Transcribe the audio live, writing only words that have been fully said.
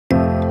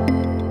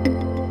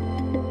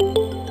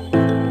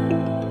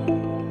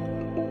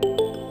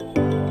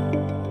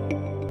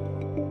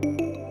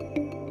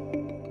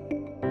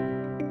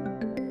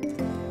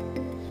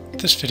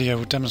This video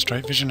will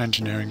demonstrate Vision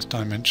Engineering's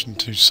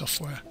DimensionTwo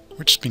software,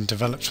 which has been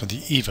developed for the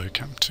EVO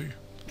Cam 2.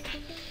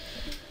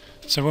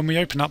 So when we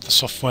open up the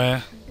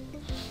software,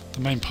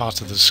 the main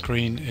part of the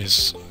screen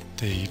is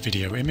the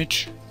video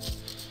image.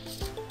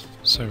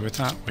 So with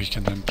that we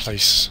can then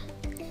place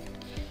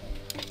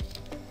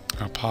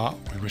our part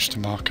we wish to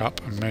mark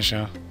up and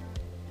measure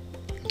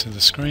into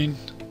the screen.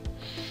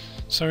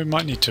 So we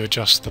might need to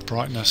adjust the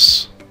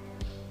brightness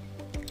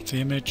of the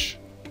image,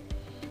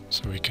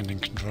 so we can then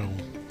control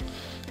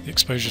the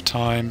exposure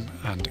time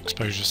and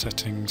exposure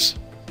settings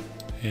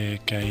here,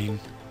 gain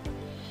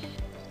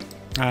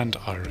and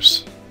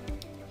iris.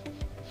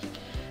 You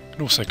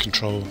can also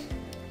control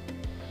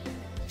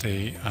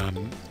the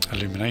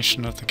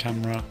illumination of the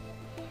camera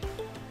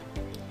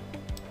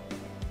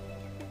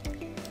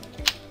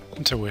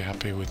until we're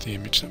happy with the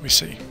image that we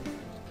see.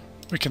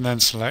 We can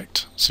then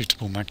select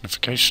suitable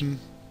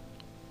magnification,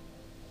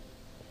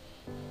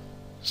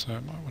 so I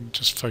might want to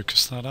just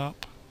focus that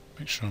up,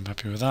 make sure I'm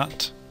happy with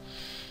that,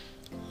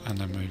 and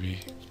then maybe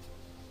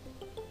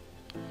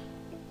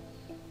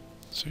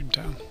zoom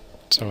down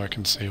so I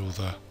can see all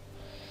the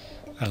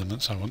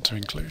elements I want to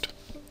include.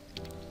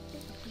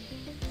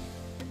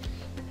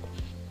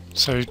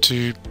 So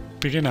to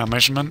begin our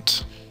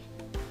measurement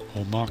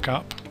or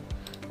markup,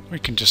 we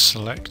can just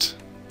select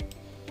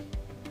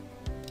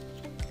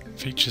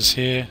features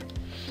here,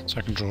 so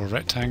I can draw a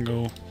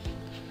rectangle,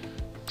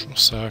 draw a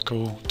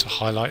circle to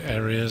highlight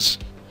areas.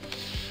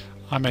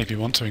 I maybe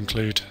want to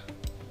include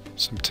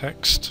some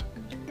text.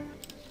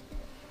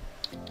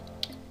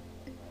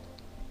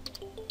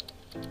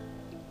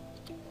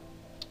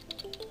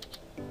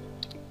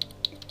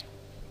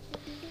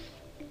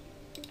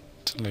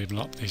 To label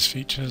up these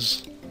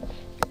features.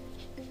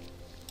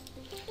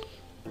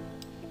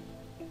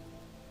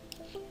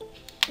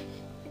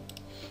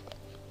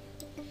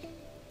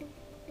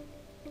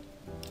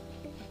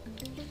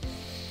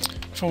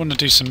 If I want to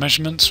do some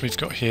measurements, we've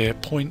got here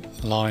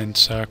point, line,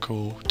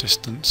 circle,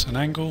 distance and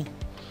angle.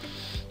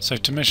 So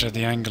to measure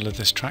the angle of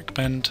this track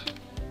bend,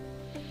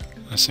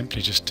 I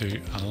simply just do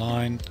a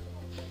line,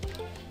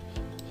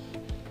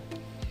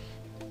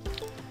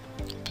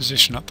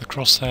 position up the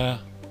crosshair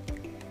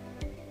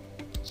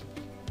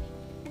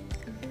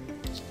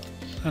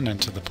and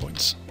enter the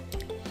points.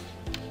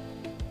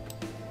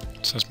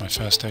 So that's my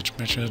first edge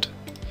measured.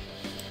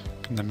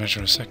 I can then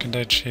measure a second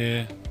edge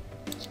here.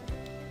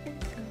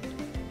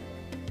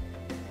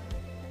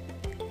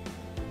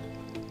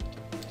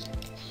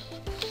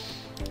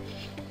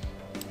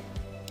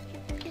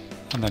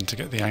 And then to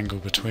get the angle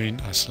between,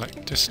 I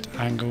select dist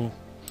angle,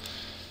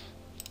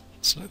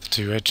 select the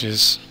two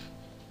edges,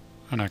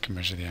 and I can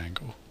measure the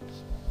angle.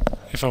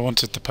 If I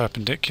wanted the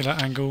perpendicular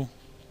angle,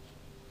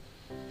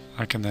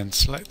 I can then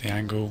select the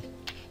angle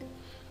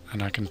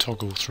and I can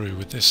toggle through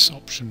with this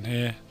option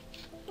here.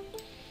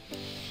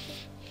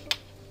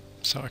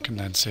 So I can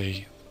then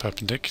see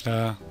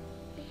perpendicular,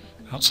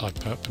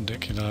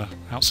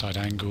 outside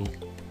angle,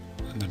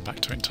 and then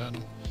back to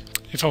internal.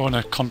 If I want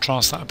to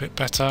contrast that a bit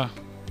better,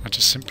 I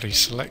just simply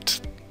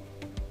select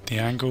the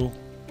angle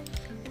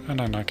and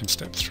then I can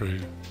step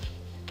through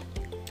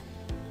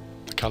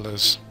the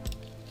colours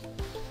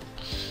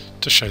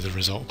to show the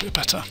result a bit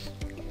better.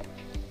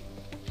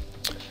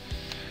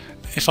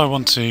 If I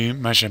want to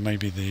measure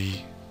maybe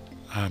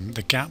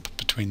the gap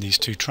between these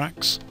two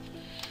tracks,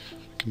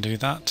 I can do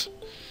that.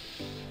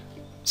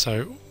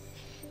 So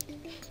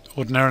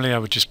ordinarily I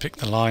would just pick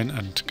the line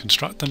and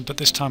construct them, but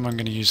this time I'm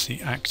going to use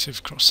the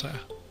active crosshair.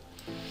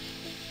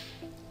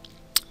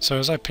 So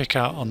as I pick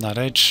out on that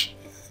edge,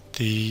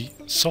 the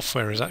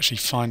software is actually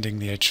finding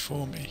the edge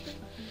for me.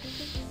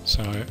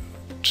 So I'm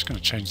just going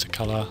to change the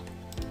colour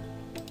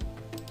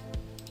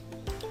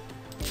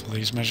for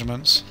these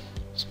measurements,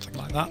 something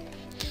like that.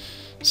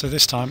 So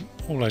this time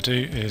all I do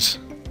is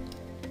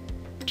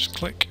just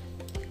click,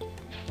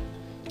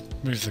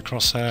 move the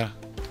crosshair,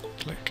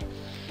 click,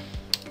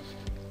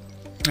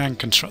 and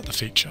construct the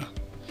feature.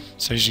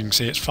 So as you can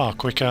see, it's far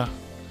quicker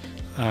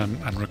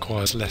and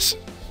requires less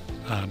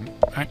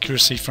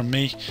accuracy from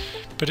me,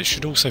 but it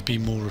should also be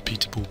more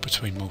repeatable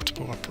between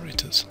multiple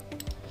operators.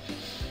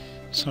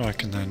 So I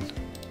can then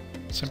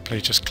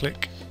simply just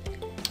click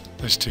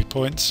those 2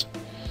 points,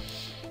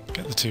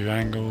 get the 2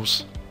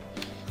 angles,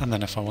 and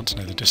then if I want to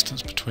know the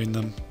distance between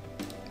them,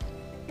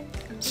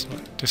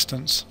 select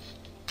distance,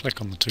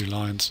 click on the 2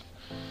 lines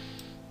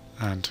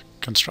and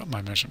construct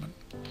my measurement.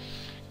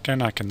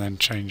 Again, I can then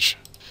change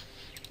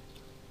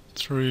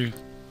through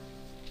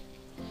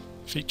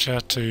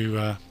feature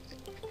to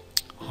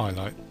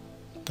highlight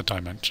the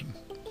dimension.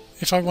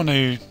 If I want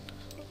to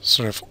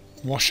sort of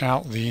wash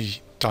out the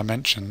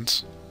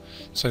dimensions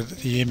so that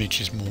the image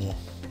is more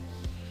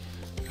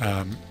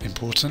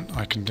important,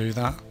 I can do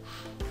that,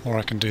 or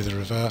I can do the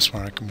reverse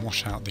where I can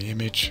wash out the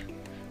image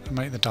and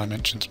make the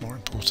dimensions more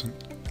important.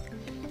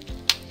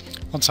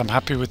 Once I'm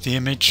happy with the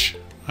image,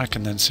 I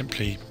can then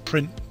simply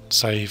print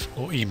save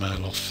or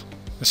email off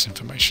this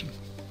information.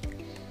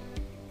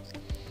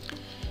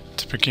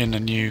 To begin a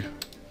new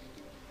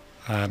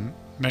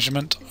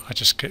measurement, I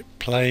just click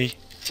play,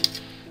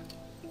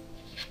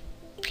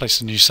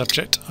 place a new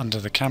subject under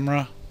the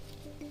camera,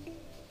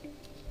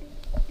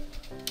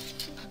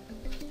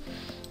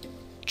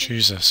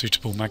 choose a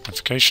suitable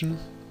magnification,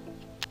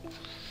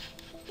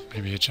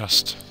 maybe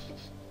adjust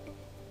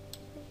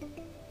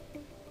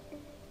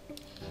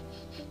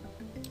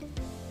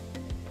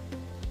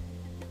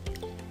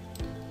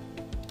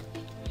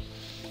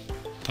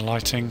the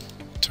lighting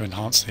to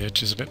enhance the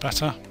edges a bit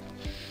better,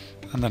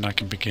 and then I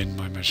can begin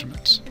my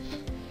measurements.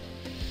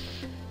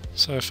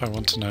 So if I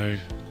want to know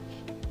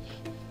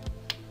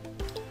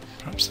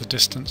perhaps the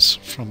distance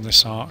from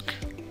this arc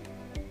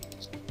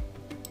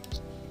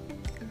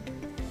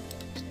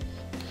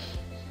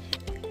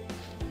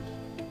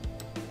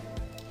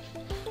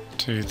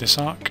to this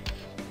arc,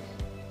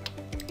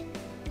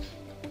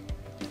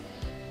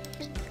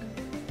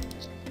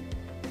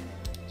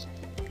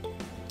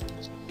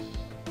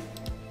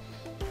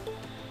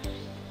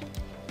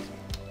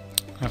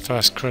 I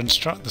first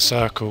construct the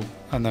circle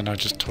and then I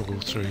just toggle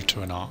through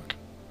to an arc.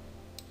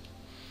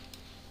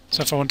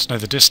 So if I want to know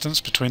the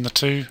distance between the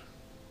two,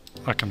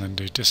 I can then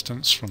do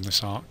distance from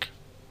this arc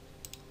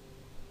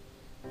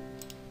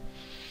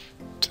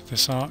to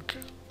this arc,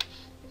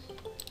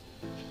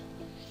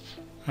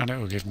 and it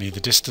will give me the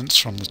distance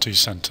from the two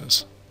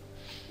centres.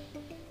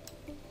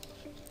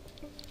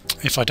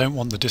 If I don't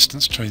want the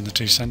distance between the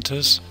two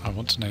centres, I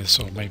want to know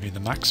sort of maybe the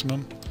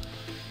maximum,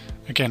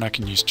 again I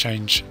can use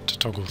change to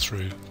toggle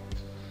through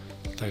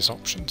those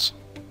options.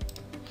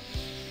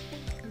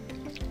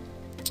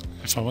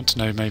 If I want to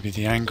know maybe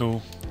the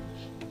angle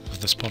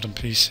of this bottom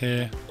piece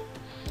here,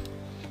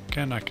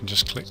 again I can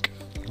just click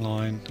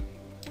line,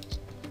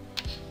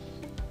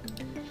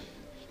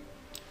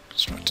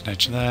 construct an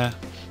edge there,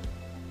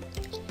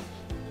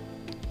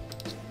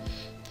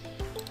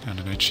 and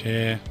an edge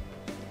here,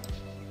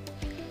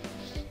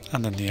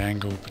 and then the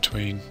angle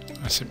between,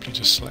 I simply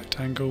just select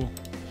angle,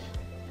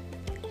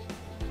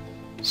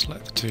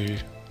 select the two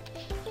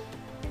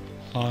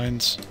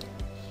lines,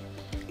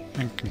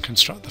 and can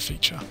construct the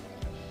feature.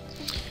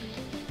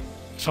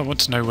 If I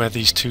want to know where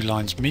these two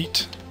lines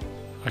meet,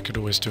 I could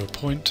always do a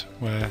point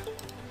where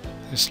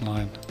this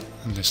line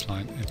and this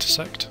line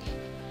intersect,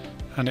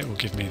 and it will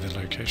give me the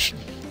location.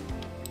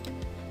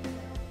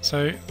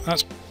 So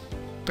that's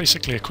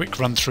basically a quick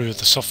run through of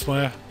the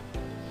software.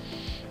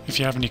 If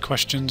you have any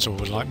questions or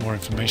would like more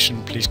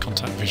information, please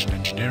contact Vision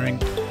Engineering.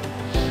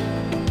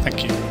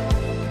 Thank you.